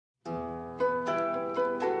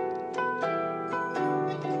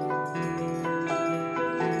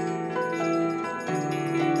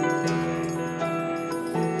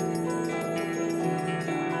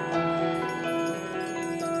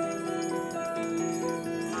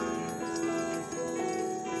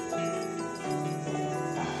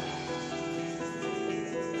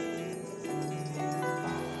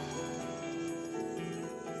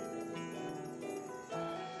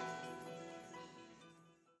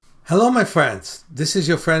Hello, my friends. This is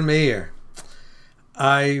your friend Meir.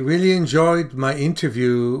 I really enjoyed my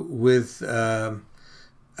interview with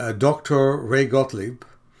Dr. Ray Gottlieb,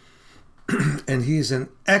 and he's an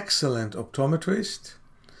excellent optometrist.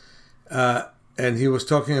 And he was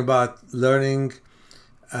talking about learning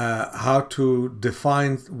how to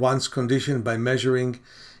define one's condition by measuring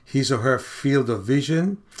his or her field of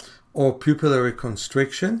vision or pupillary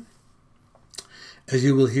constriction, as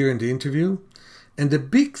you will hear in the interview. And the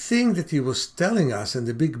big thing that he was telling us, and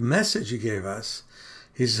the big message he gave us,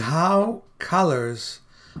 is how colors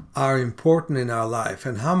are important in our life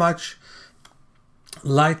and how much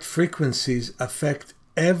light frequencies affect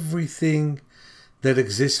everything that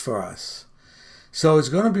exists for us. So it's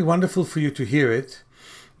going to be wonderful for you to hear it.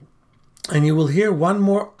 And you will hear one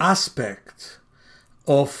more aspect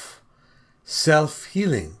of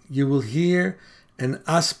self-healing. You will hear an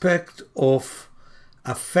aspect of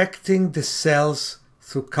affecting the cells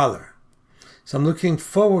through color. So I'm looking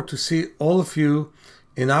forward to see all of you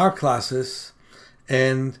in our classes,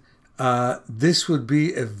 and this would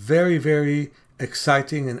be a very, very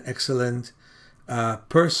exciting and excellent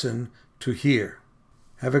person to hear.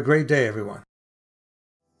 Have a great day, everyone.